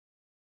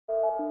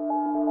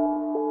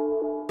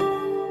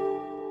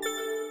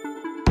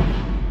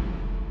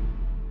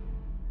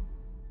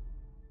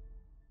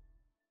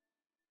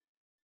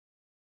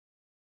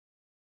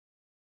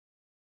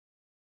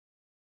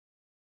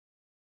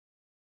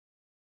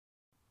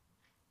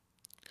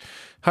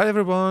Hi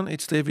everyone,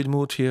 it's David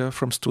Mood here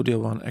from Studio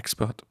One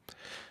Expert.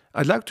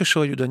 I'd like to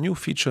show you the new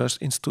features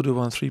in Studio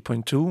One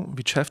 3.2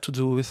 which have to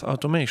do with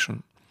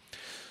automation.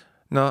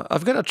 Now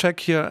I've got a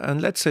track here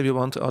and let's say we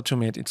want to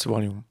automate its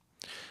volume.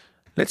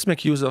 Let's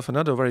make use of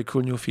another very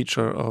cool new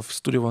feature of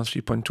Studio One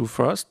 3.2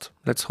 first.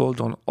 Let's hold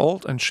on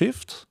Alt and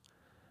Shift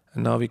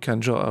and now we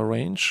can draw a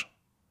range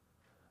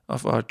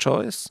of our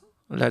choice.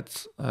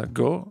 Let's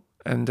go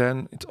and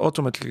then it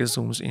automatically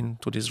zooms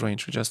into this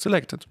range we just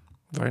selected.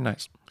 Very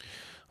nice.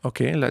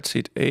 Okay, let's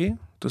hit A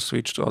to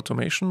switch to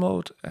automation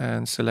mode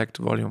and select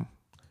volume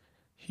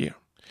here.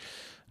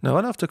 Now,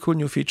 one of the cool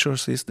new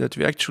features is that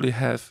we actually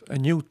have a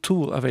new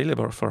tool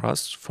available for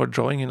us for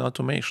drawing in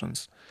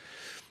automations.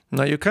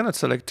 Now, you cannot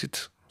select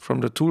it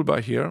from the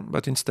toolbar here,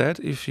 but instead,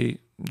 if we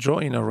draw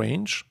in a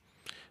range,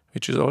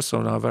 which is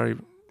also now very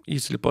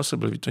easily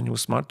possible with the new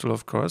Smart tool,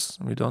 of course,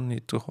 we don't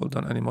need to hold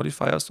on any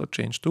modifiers or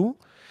change tool.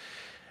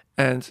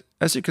 And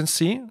as you can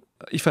see,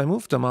 if I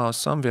move the mouse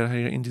somewhere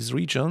here in this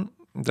region,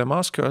 the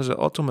mouse cursor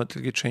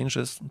automatically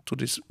changes to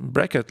this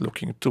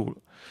bracket-looking tool.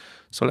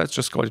 So let's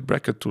just call it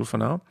bracket tool for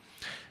now.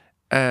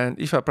 And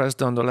if I press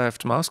down the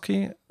left mouse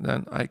key,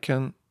 then I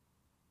can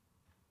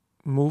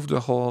move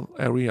the whole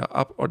area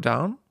up or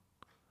down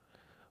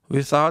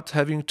without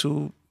having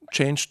to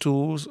change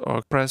tools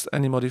or press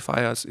any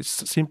modifiers.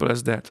 It's simple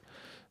as that.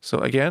 So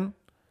again,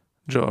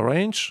 draw a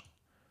range,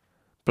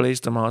 place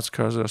the mouse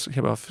cursor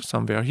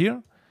somewhere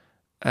here,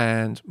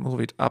 and move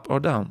it up or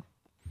down.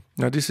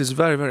 Now this is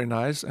very, very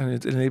nice and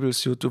it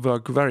enables you to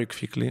work very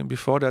quickly.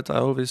 Before that I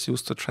always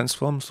used the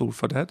transform tool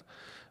for that,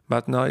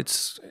 but now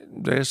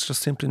there's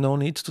just simply no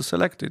need to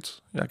select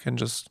it. I can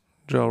just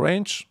draw a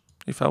range.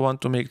 If I want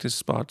to make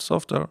this part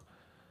softer,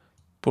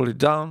 pull it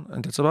down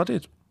and that's about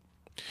it.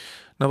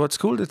 Now what's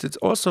cool is it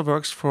also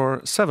works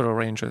for several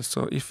ranges.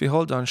 So if we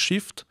hold down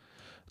Shift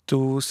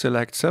to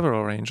select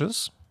several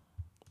ranges,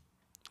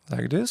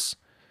 like this,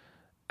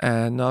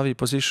 and now we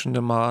position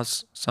the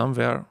mouse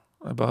somewhere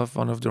above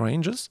one of the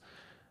ranges,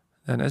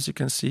 then as you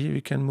can see,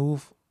 we can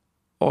move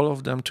all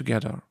of them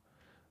together.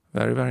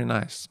 Very, very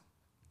nice.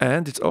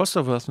 And it's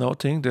also worth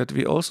noting that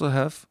we also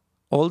have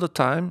all the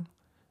time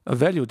a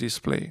value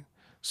display.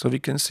 So we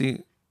can see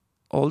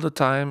all the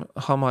time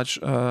how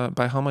much,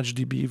 by how much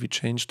dB we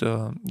change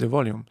the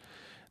volume.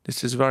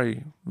 This is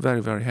very,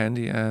 very, very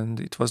handy and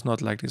it was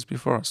not like this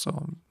before.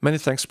 So many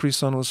thanks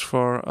PreSonus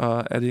for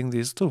adding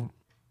this too.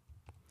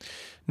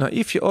 Now,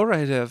 if you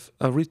already have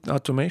a written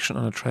automation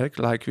on a track,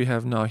 like we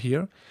have now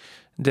here,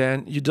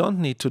 then you don't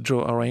need to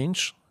draw a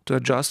range to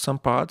adjust some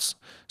parts.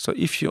 So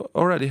if you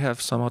already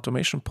have some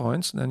automation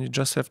points, then you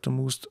just have to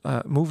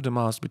move the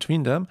mouse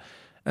between them.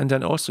 And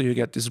then also you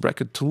get this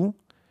bracket tool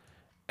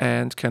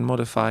and can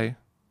modify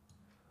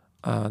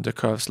the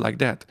curves like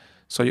that.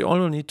 So you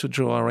only need to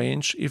draw a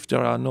range if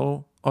there are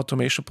no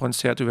automation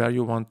points yet where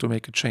you want to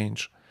make a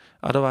change.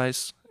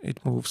 Otherwise,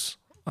 it works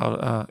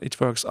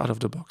out of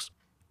the box.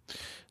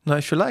 Now,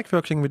 if you like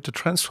working with the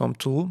transform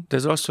tool,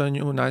 there's also a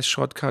new nice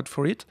shortcut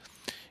for it.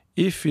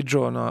 If we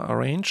draw now a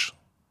range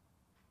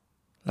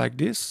like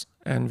this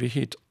and we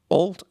hit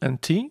Alt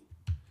and T,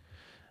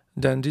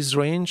 then this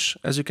range,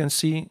 as you can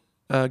see,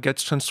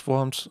 gets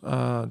transformed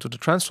to the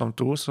transform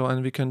tool.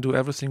 And we can do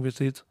everything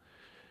with it,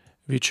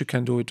 which you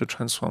can do with the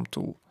transform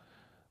tool.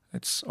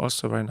 It's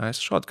also a very nice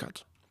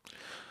shortcut.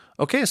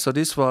 Okay, so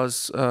this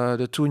was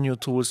the two new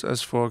tools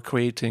as for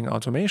creating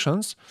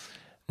automations.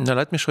 Now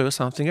let me show you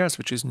something else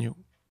which is new.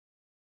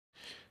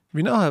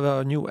 We now have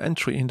a new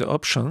entry in the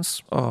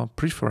options or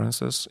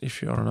preferences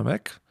if you're on a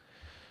Mac.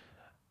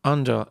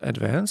 Under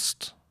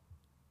Advanced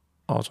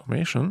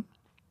Automation,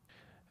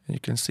 and you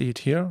can see it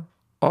here,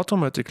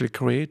 automatically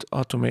create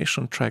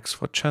automation tracks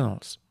for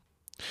channels.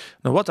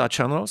 Now what are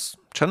channels?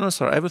 Channels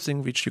are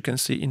everything which you can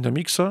see in the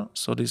mixer.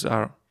 So these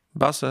are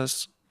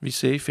buses,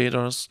 VCA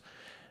faders,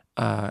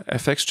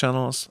 FX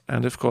channels,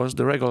 and of course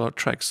the regular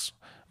tracks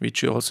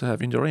which you also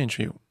have in the range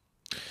view.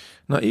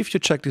 Now if you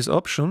check this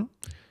option,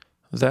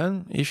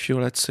 then if you,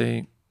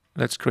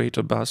 let's create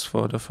a bus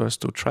for the first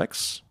two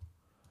tracks,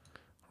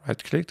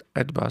 right-click,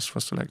 Add Bus for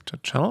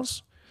selected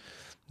channels,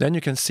 then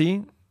you can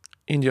see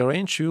in the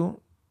arrange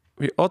view,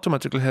 we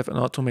automatically have an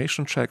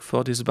automation track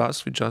for this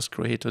bus we just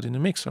created in the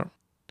mixer.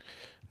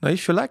 Now,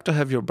 if you like to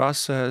have your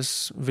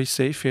buses,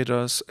 VCA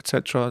faders,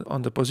 etc.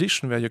 on the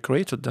position where you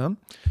created them,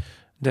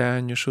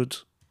 then you should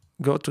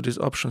go to these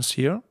options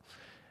here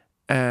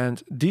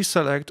and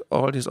deselect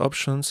all these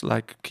options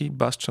like keep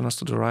bus channels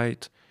to the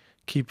right,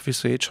 keep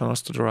VCA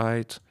channels to the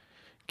right,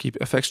 keep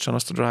FX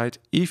channels to the right,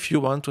 if you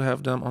want to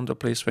have them on the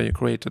place where you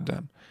created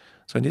them.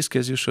 So in this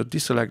case, you should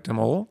deselect them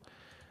all.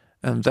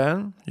 And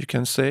then you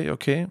can say,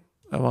 okay,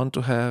 I want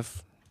to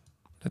have,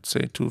 let's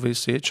say, 2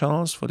 VCA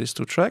channels for these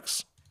two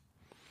tracks.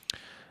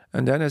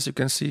 And then as you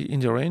can see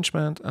in the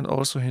arrangement and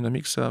also in the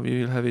mixer,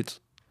 we will have it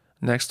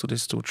next to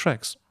these two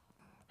tracks.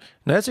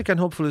 Now, as you can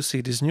hopefully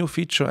see, this new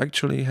feature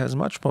actually has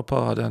much more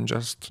power than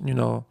just,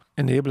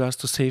 enable us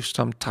to save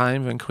some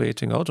time when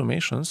creating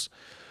automations.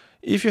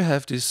 If you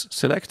have this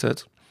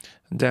selected,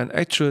 then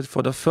actually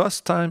for the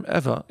first time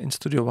ever in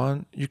Studio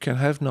One, you can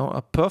have now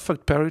a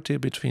perfect parity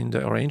between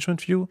the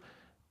arrangement view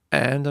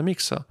and the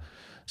mixer.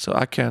 So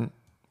I can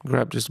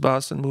grab this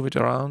bus and move it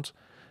around,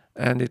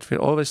 and it will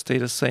always stay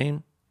the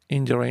same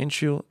in the arrange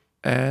view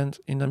and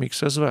in the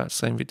mixer as well.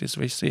 Same with this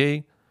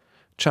VCA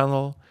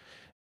channel.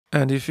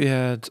 And if we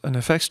had an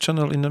effects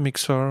channel in the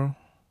mixer,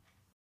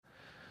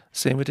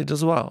 same with it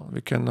as well.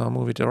 We can now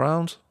move it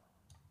around.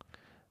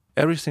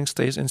 Everything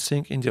stays in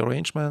sync in the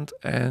arrangement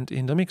and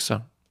in the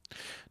mixer.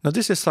 Now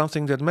this is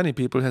something that many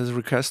people have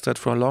requested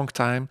for a long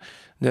time,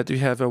 that we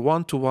have a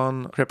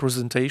one-to-one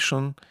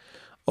representation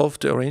of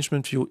the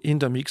arrangement view in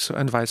the mixer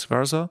and vice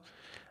versa.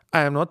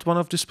 I am not one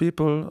of these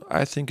people.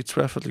 I think it's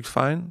perfectly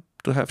fine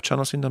to have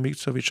channels in the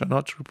mixer which are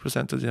not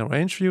represented in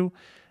arrange view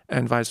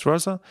and vice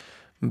versa.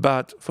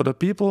 But for the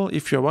people,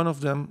 if you're one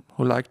of them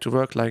who like to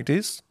work like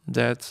this,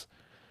 that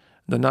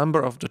the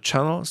number of the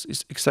channels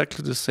is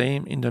exactly the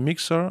same in the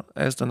mixer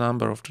as the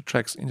number of the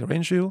tracks in the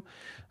arrange view,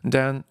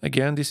 then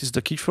again, this is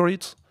the key for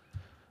it.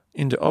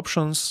 In the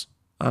options,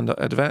 under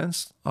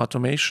Advanced,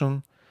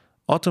 Automation,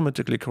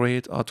 automatically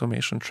create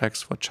automation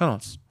tracks for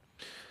channels.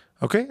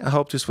 Okay, I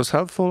hope this was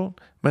helpful.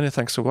 Many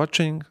thanks for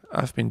watching.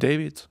 I've been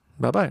David.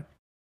 Bye-bye.